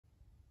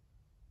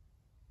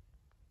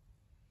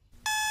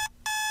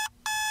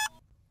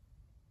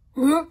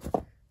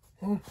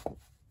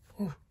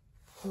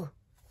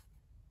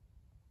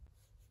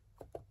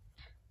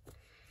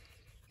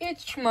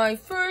It's my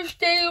first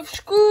day of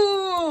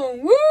school!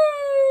 Woo!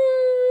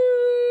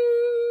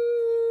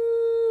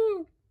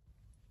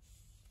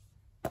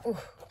 Oh,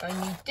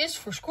 I need this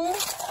for school.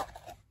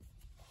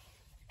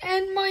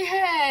 And my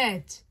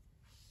hat!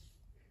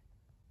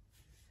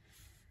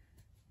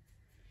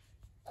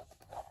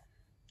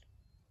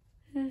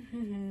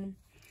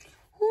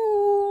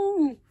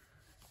 Ooh.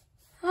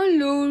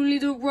 Hello,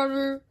 little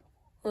brother.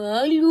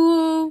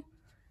 Hello.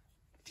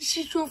 This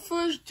is your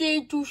first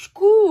day to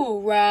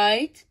school,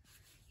 right?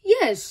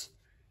 Yes.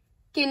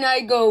 Can I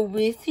go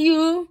with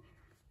you?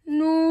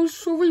 No,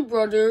 sorry,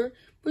 brother,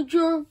 but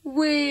you're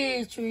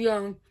way too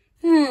young.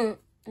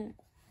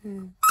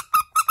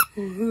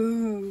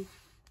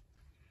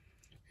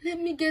 Let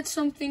me get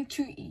something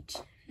to eat.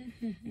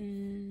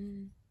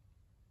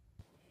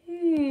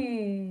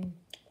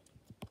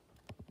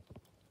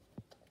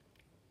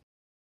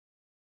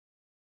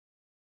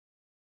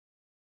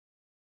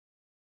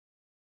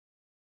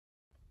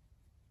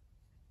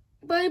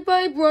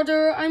 Bye-bye,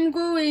 brother. I'm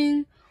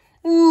going.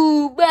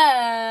 Ooh,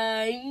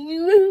 bye.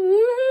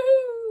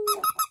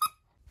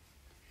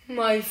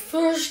 My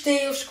first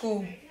day of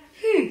school.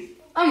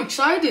 I'm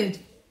excited.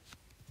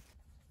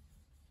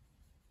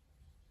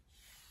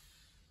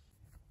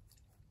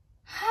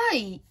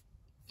 Hi.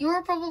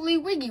 You're probably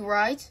Wiggy,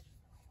 right?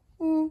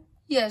 Oh,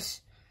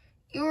 yes.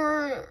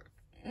 You're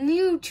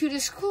new to the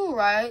school,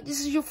 right?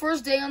 This is your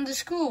first day on the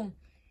school.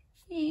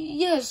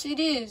 Yes, it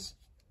is.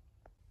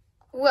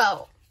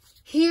 Well,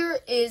 here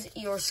is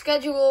your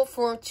schedule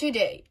for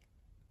today.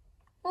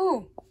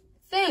 Oh,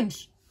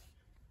 thanks.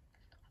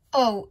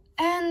 Oh,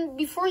 and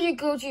before you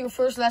go to your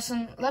first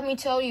lesson, let me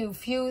tell you a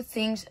few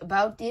things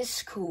about this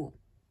school.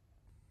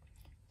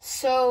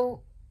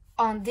 So,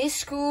 on this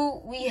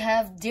school, we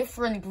have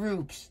different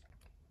groups.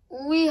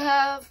 We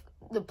have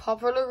the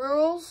popular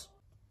girls,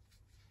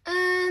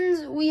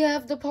 and we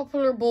have the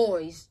popular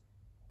boys.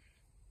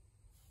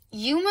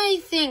 You may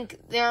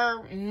think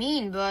they're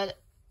mean, but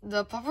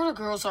the popular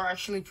girls are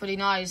actually pretty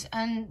nice,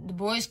 and the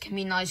boys can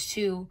be nice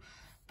too,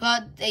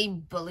 but they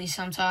bully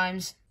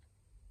sometimes.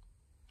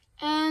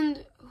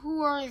 And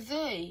who are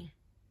they?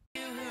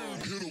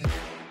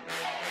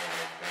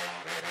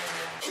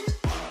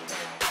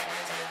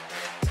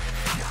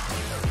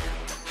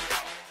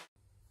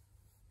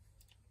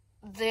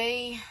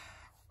 They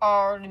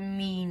are the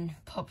mean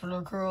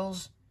popular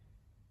girls.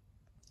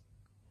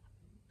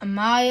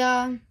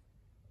 Amaya,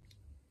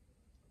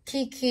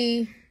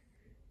 Kiki,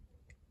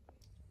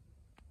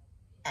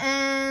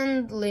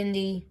 and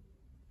Lindy.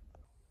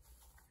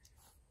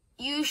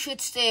 You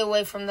should stay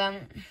away from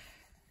them.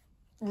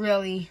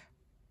 Really.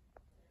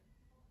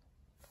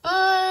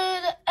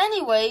 But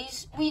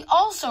anyways, we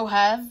also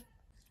have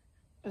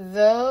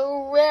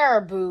the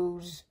rare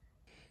boos.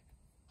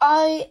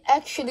 I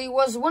actually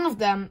was one of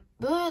them,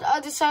 but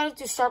I decided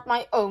to start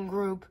my own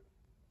group.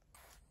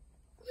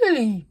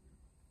 Really?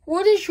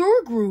 What is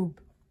your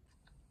group?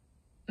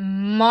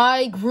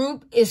 My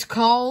group is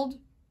called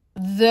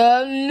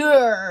the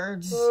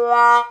Nerds.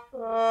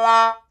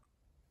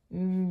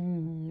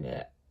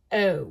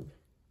 Oh.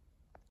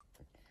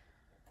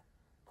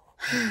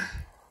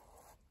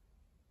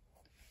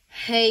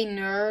 Hey,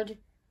 nerd.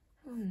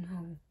 Oh,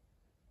 no.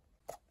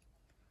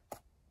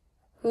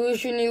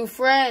 Who's your new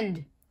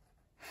friend?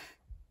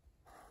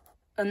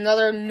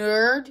 Another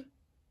nerd?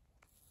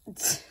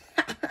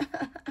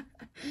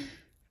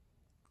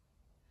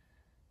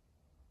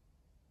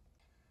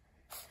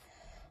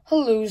 A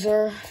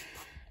loser.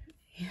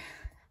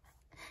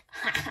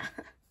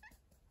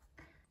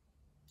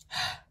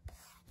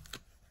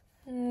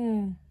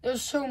 They're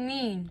so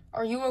mean.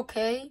 Are you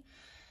okay?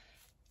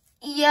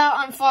 Yeah,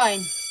 I'm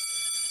fine.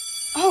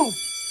 Oh!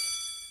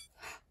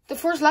 The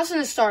first lesson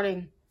is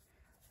starting.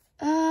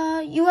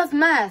 You have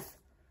math.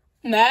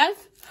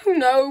 Math? Oh,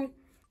 no.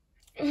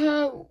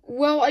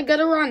 Well, I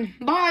gotta run.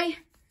 Bye.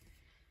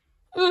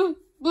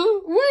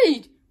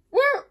 Wait!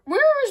 Where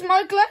is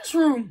my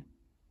classroom?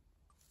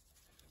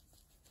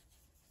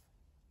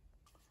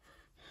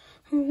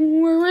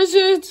 Where is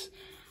it?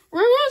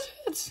 Where is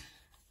it?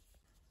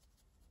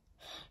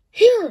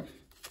 Here!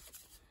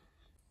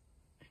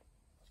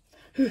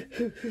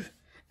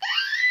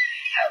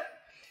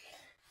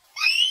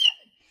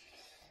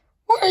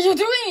 What are you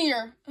doing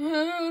here?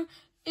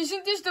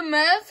 Isn't this the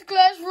math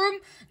classroom?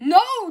 No,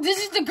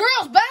 this is the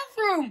girls'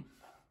 bathroom!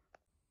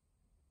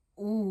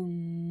 Oh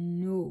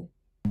no.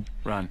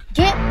 Run.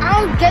 Get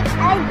out, get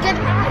out, get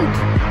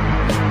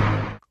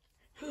out!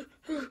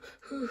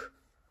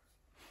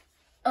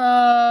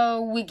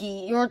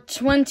 Wiggy, you're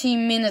 20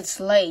 minutes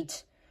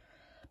late.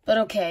 But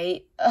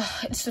okay,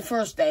 it's the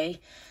first day.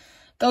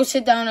 Go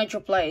sit down at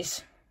your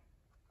place.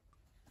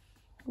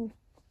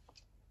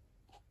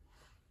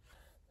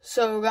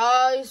 So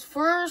guys,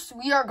 first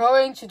we are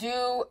going to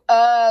do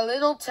a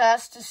little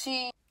test to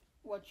see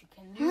what you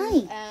can do.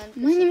 Hi, and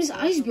my name is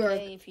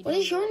Iceberg. What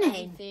is your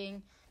name?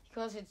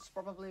 Because it's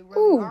probably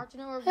really hard to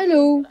know everything.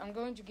 Hello. I'm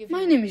going to give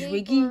My you name a is paper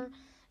Wiggy.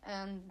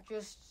 and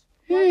just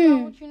Write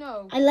down what you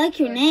know. I like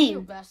your Do name.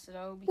 your best,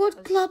 though,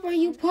 What club are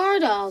you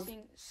part of?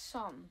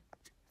 Some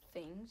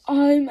things.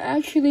 I'm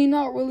actually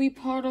not really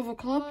part of a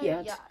club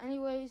yet. Yeah,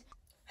 anyways.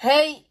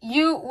 Hey,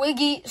 you,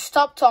 Wiggy,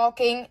 stop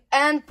talking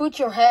and put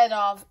your head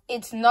off.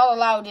 It's not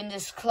allowed in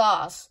this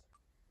class.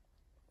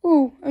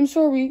 Oh, I'm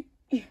sorry.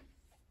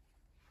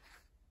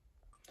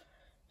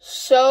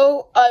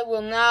 So, I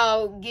will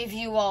now give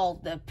you all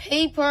the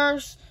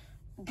papers.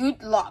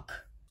 Good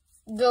luck.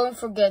 Don't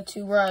forget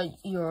to write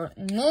your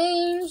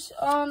names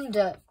on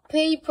the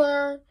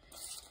paper.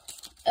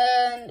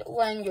 And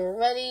when you're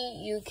ready,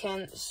 you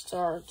can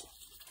start.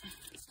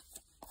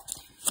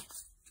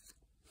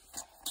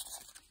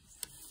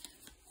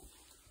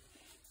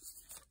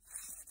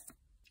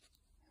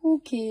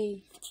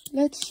 Okay,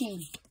 let's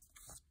see.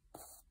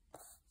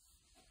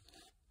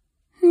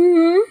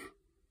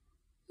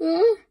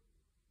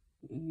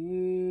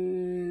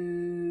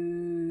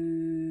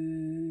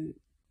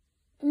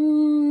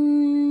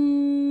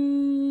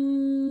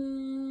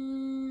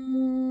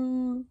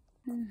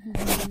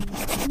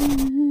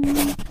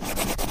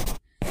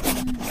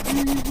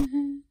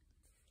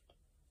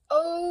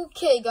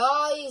 Okay,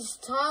 guys,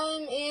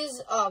 time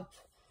is up.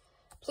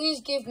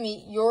 Please give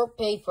me your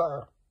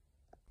paper.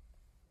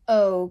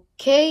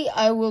 Okay,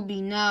 I will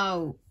be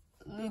now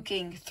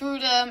looking through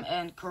them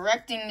and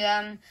correcting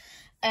them.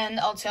 And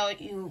I'll tell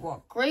you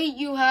what grade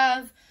you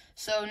have.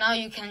 So now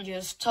you can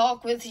just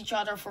talk with each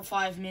other for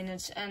 5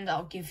 minutes and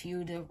I'll give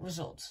you the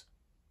results.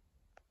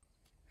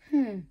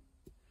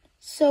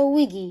 So,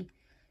 Wiggy,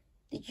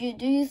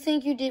 do you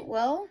think you did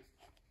well?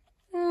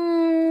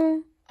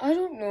 I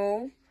don't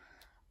know.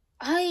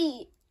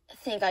 I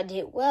think I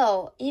did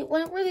well. It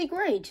went really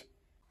great.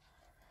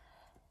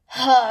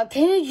 Can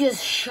you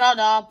just shut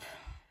up?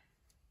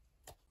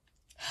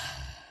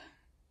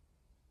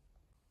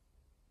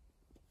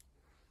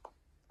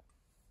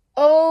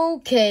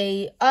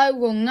 Okay, I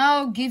will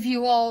now give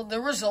you all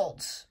the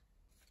results.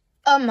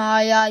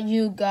 Amaya,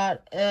 you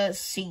got a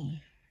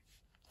C.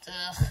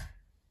 Ugh.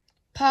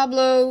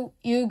 Pablo,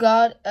 you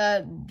got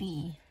a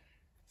B.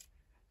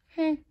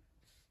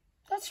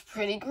 That's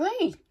pretty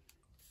great.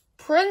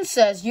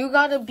 Princess, you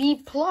got a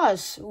B+.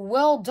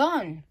 Well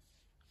done.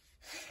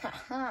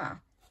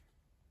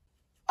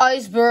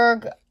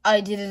 Iceberg,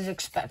 I didn't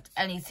expect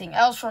anything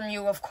else from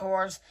you, of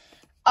course.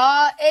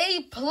 A+.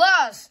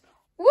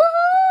 Woo!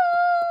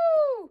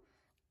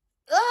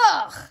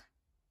 Ugh!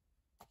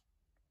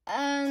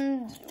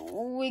 And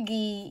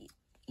Wiggy,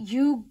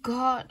 you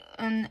got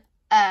an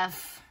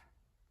F.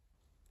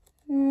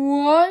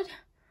 What?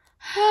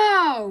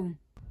 How?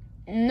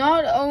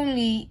 Not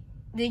only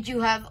did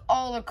you have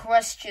all the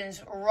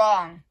questions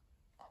wrong,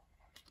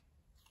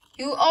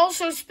 you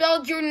also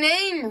spelled your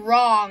name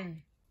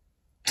wrong.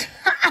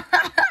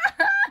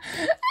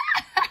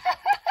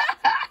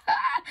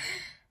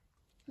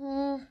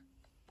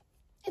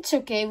 It's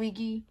okay,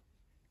 Wiggy.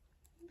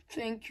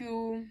 Thank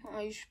you,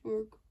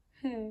 Iceberg.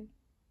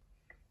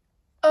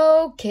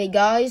 Okay,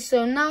 guys,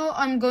 so now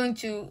I'm going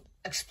to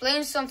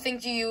explain something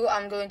to you.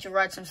 I'm going to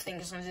write some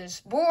things on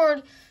this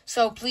board,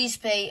 so please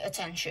pay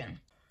attention.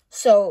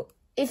 So,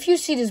 if you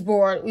see this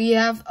board, we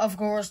have, of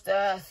course,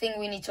 the thing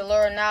we need to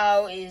learn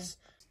now is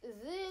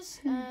this,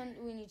 and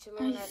we need to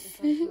learn that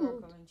because you are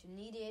going to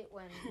need it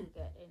when you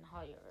get in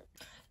higher.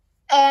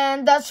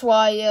 And that's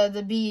why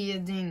the B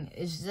thing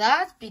is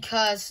that,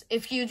 because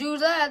if you do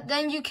that,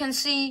 then you can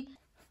see.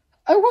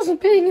 I wasn't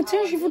paying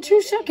attention for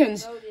 2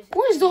 seconds.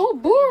 Why is the whole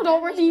board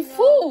already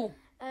full?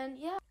 And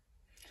yeah.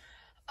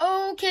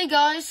 Okay,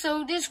 guys,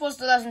 so this was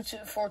the lesson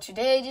for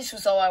today. This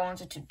was all I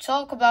wanted to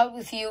talk about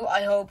with you.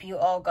 I hope you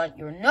all got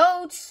your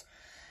notes.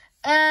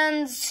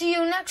 And see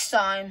you next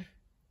time.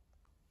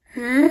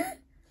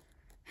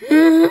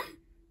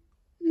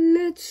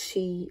 Let's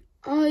see.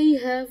 I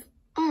have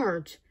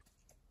art.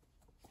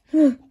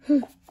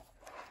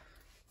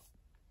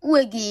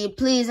 Wiggy,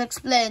 please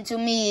explain to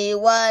me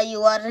why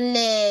you are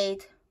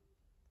late.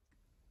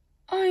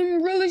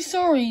 I'm really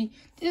sorry.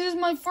 This is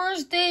my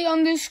first day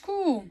on this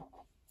school.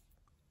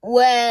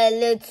 Well,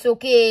 it's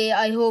okay.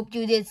 I hope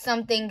you did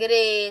something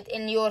great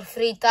in your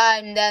free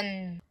time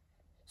then.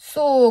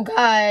 So,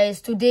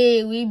 guys,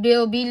 today we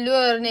will be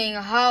learning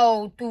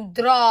how to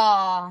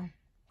draw.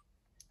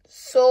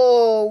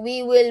 So,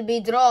 we will be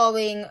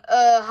drawing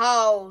a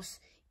house.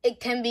 It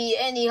can be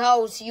any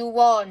house you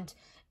want.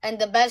 And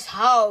the best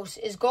house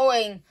is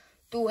going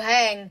to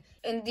hang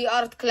in the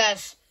art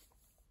class.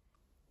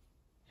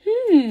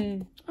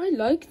 I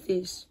like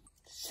this.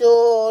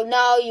 So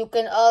now you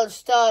can all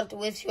start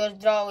with your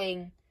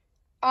drawing.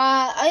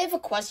 I have a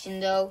question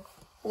though.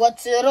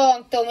 What's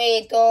wrong,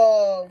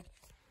 tomato?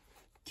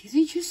 Did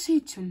he just say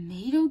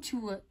tomato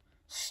to a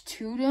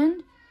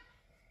student?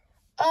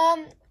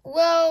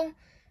 Well,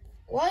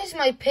 why is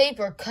my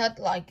paper cut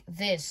like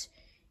this?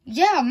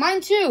 Yeah,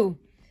 mine too.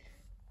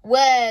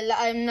 Well,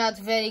 I'm not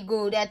very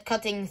good at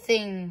cutting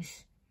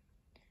things.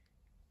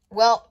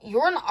 Well,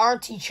 you're an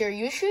art teacher.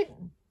 You should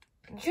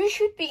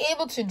be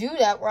able to do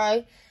that,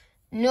 right?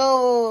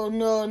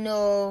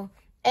 No.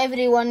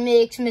 Everyone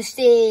makes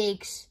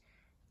mistakes.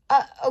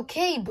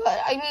 Okay,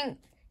 but I mean,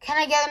 can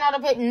I get another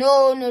pet?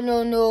 No, no,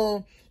 no,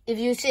 no. If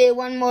you say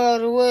one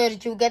more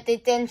word, you get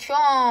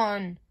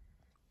attention.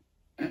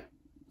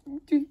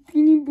 The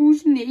Beanie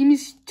Boo's name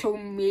is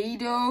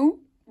Tomato.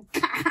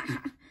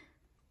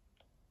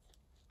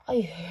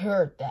 I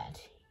heard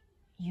that,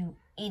 you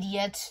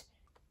idiot.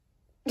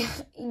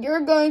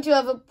 You're going to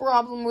have a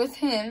problem with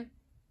him.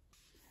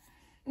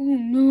 Oh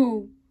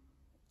no.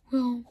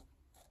 Well,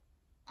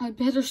 I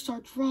better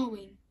start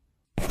drawing.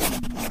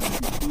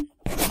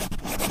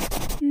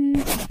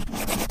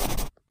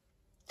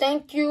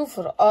 Thank you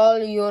for all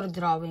your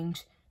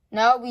drawings.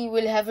 Now we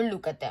will have a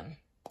look at them.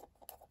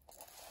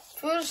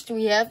 First,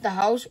 we have the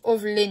house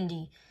of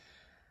Lindy.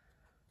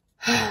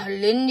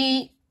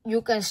 Lindy,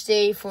 you can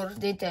stay for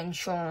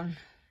detention.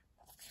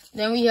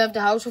 Then we have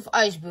the house of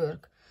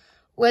Iceberg.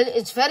 Well,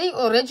 it's very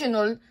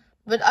original,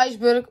 but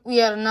Iceberg,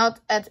 we are not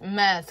at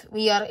math.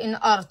 We are in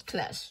art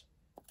class.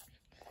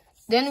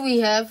 Then we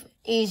have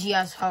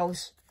Asia's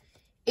house.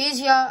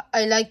 Asia,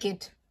 I like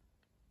it,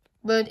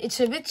 but it's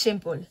a bit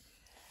simple.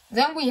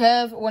 Then we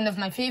have one of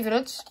my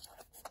favorites,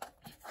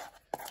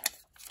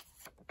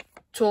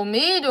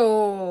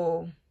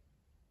 Tomato.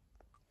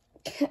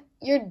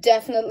 You're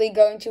definitely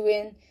going to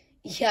win.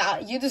 Yeah,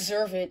 you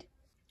deserve it.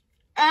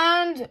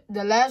 And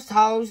the last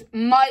house,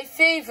 my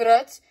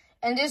favorite,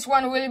 and this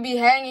one will be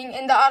hanging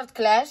in the art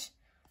class,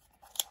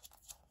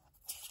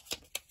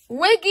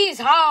 Wiggy's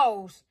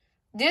house.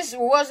 This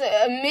was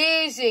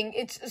amazing.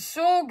 It's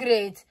so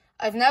great.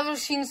 I've never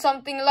seen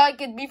something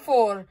like it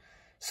before.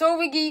 So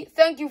Wiggy,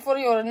 thank you for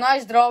your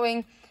nice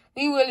drawing.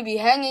 We will be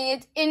hanging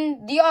it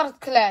in the art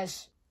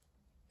class.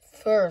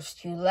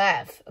 First you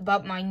laugh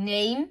about my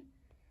name.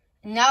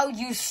 Now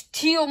you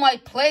steal my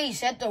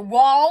place at the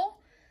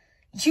wall.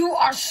 You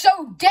are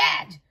so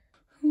dead.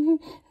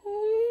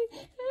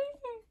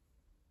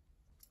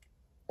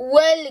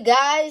 Well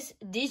guys,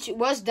 this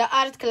was the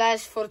art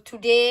class for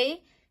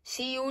today.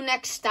 See you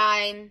next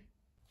time.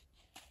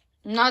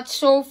 Not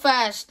so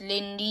fast,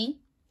 Lindy.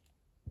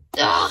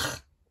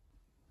 Ugh.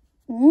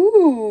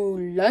 Ooh,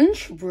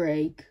 lunch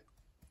break.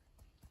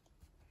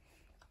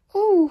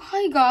 Oh,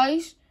 hi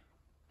guys.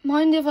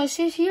 Mind if I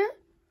sit here?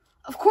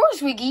 Of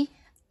course, Wiggy.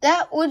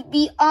 That would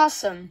be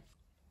awesome.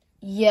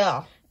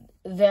 Yeah,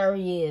 there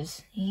he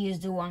is. He is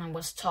the one I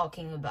was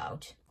talking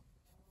about.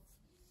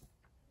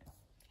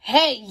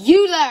 Hey,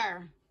 you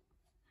there!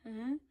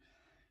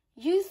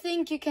 You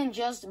think you can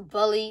just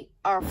bully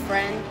our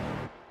friend?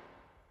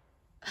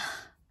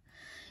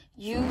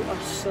 You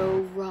are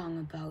so wrong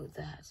about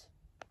that.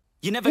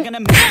 You're never gonna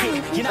make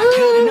it, you're not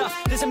good enough.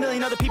 There's a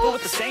million other people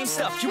with the same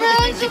stuff. You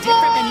really think you're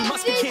different, man, you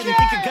must be kidding.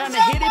 Think you're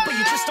gonna hit it, but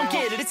you just don't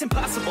get it. It's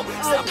impossible,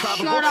 it's not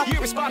probable, you're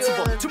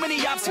irresponsible. Too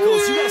many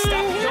obstacles, you gotta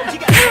stop it, yo. You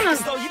gotta take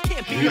this though, you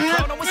can't be a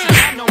pro, no one's your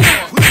time no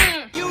more.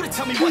 You to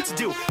tell me what to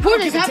do.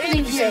 What is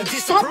happening here?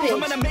 Stop it!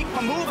 I'm gonna make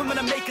my move, I'm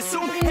gonna make it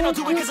soon. And I'll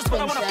do it cause it's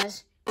what I wanna.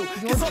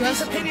 Cause all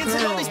these opinions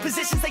and all these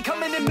positions, they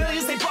come in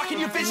millions, they blocking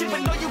your vision. But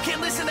no, you can't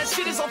listen, that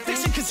shit is all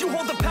fiction. Cause you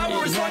hold the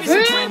power as long as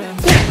you're dreaming.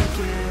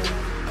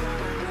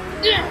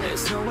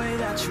 There's no way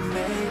that you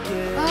make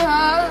it.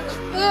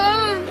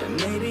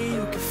 And maybe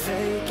you can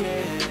fake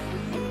it,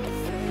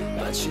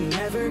 but you're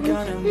never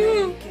gonna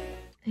make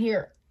it.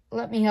 Here,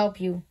 let me help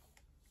you.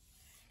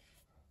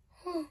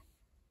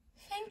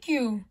 Thank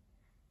you.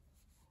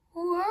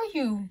 Who are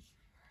you?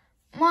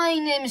 My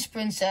name is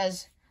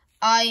Princess.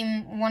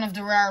 I'm one of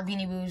the rare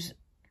Beanie Boos.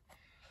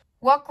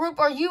 What group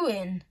are you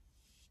in?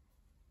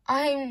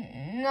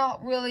 I'm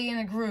not really in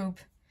a group.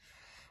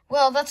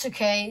 Well, that's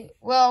okay.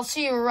 Well,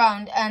 see you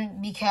around and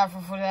be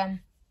careful for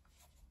them.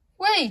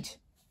 Wait.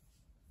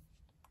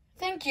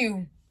 Thank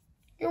you.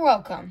 You're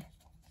welcome.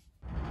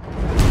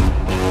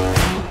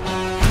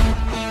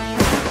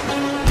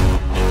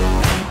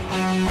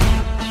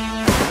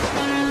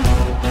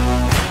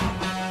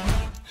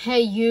 Hey,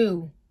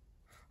 you.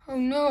 Oh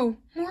no,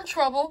 more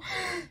trouble.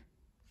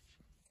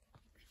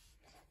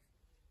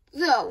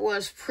 That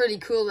was pretty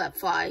cool, that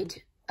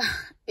fight.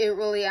 It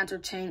really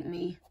entertained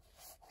me.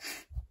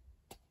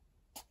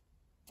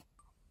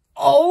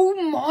 Oh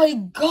my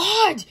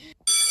god!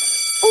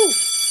 Oh,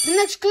 the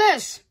next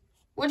class.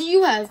 What do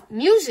you have?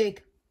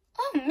 Music.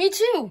 Oh, me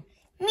too.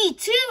 Me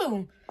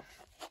too.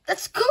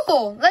 That's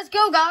cool. Let's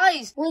go,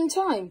 guys. We're in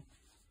time.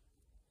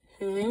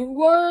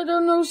 Why are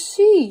there no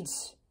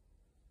seats?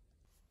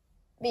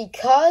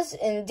 Because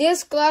in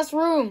this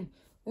classroom,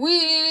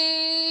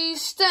 we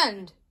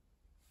stand.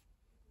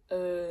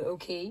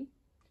 Okay.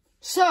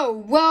 So,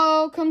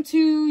 welcome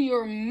to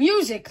your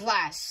music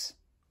class.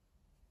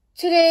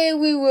 Today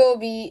we will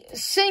be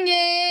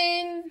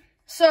singing.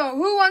 So,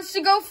 who wants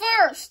to go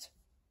first?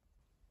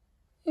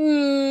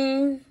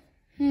 You,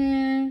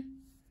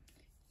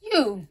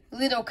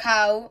 little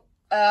cow.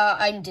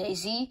 I'm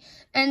Daisy,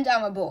 and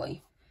I'm a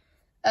boy.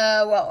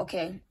 Well,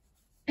 okay.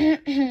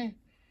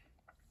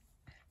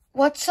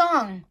 What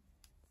song?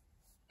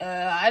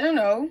 I don't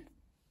know.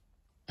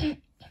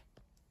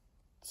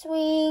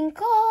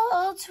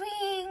 Twinkle,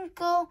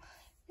 twinkle,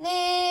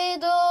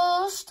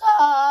 little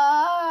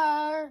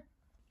star.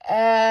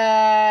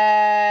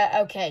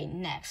 Okay,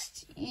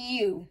 next.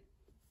 You.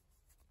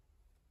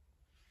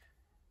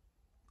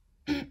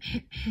 I'm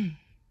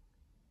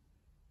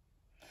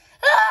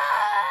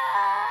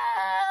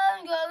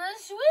gonna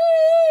swim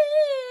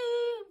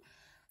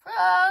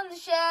from the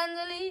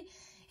chandelier,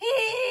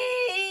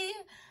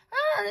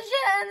 from the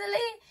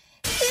chandelier.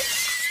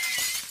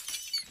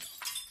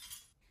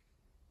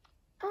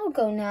 I'll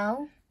go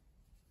now.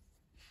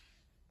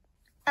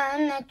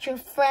 I'm not your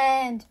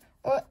friend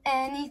or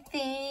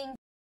anything.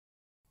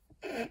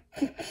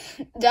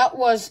 That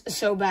was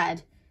so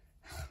bad.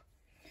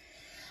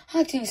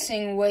 I can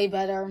sing way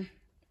better.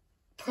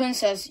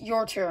 Princess,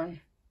 your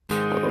turn.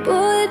 Bulletproof,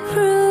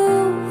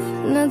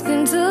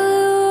 nothing to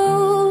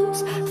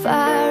lose.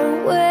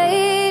 Fire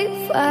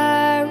away,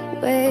 fire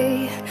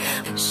away.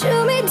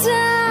 Shoot me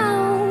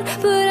down,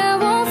 but I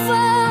won't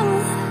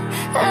fall.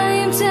 I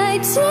am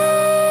titanium.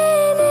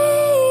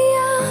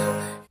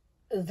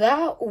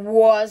 That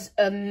was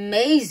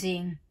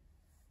amazing.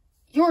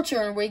 Your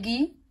turn,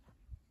 Wiggy.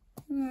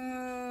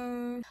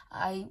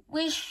 I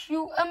wish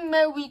you a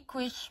Merry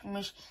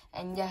Christmas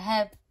and a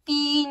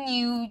Happy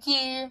New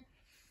Year.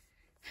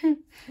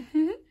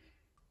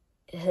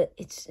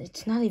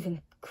 It's not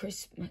even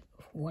Christmas.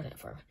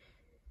 Whatever.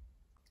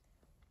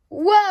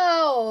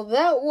 Well,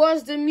 that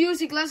was the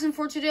music lesson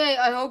for today.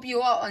 I hope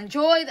you all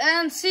enjoyed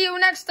and see you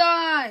next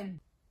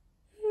time.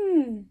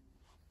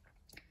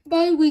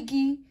 Bye,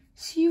 Wiggy.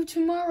 See you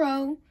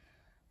tomorrow.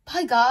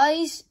 Bye,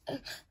 guys.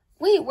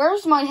 Wait,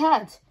 where's my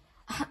hat?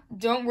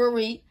 Don't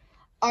worry.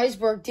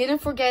 Iceberg didn't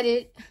forget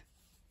it.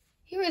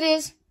 Here it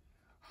is.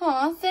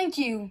 Aw, thank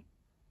you.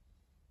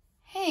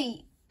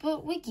 Hey,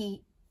 but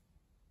Wiggy,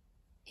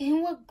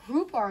 in what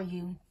group are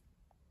you?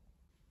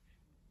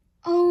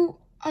 Oh,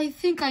 I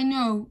think I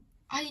know.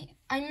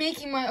 I'm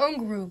making my own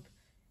group.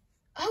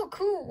 Oh,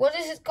 cool. What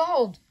is it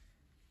called?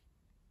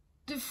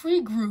 The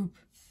Free Group.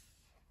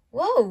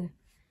 Whoa.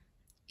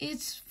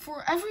 It's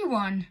for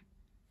everyone.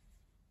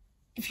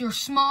 If you're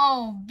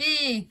small,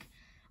 big,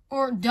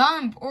 or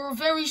dumb, or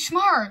very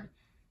smart.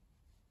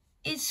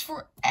 It's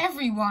for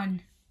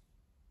everyone.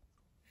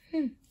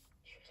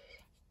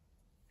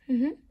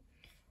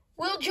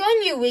 We'll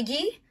join you,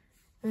 Wiggy.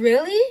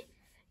 Really?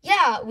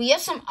 Yeah, we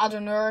have some other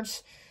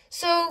nerds,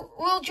 so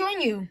we'll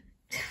join you.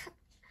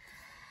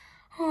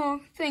 Oh,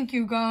 thank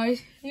you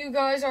guys. You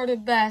guys are the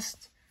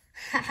best.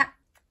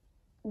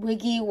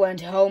 Wiggy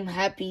went home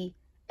happy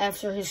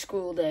after his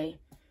school day.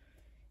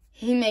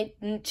 He made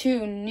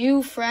 2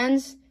 new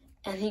friends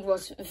and he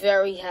was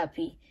very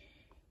happy.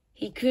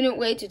 He couldn't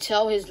wait to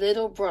tell his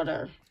little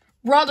brother.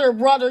 Brother,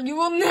 you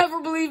will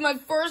never believe my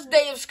first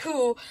day of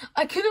school.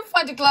 I couldn't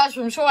find the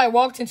classroom, so I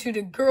walked into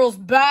the girls'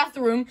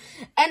 bathroom.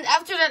 And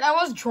after that, I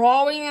was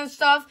drawing and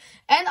stuff.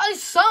 And I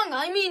sung.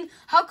 I mean,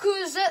 how cool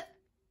is that?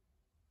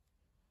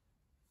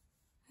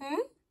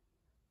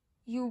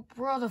 You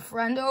brought a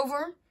friend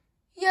over?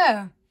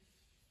 Yeah.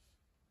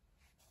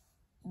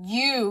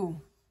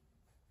 You.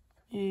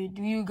 Do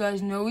you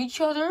guys know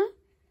each other?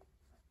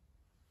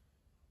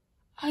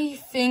 I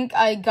think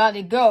I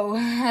gotta go.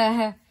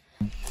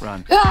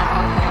 Run.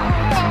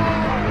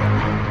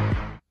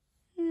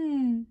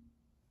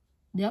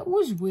 That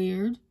was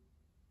weird.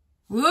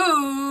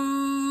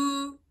 Whoa!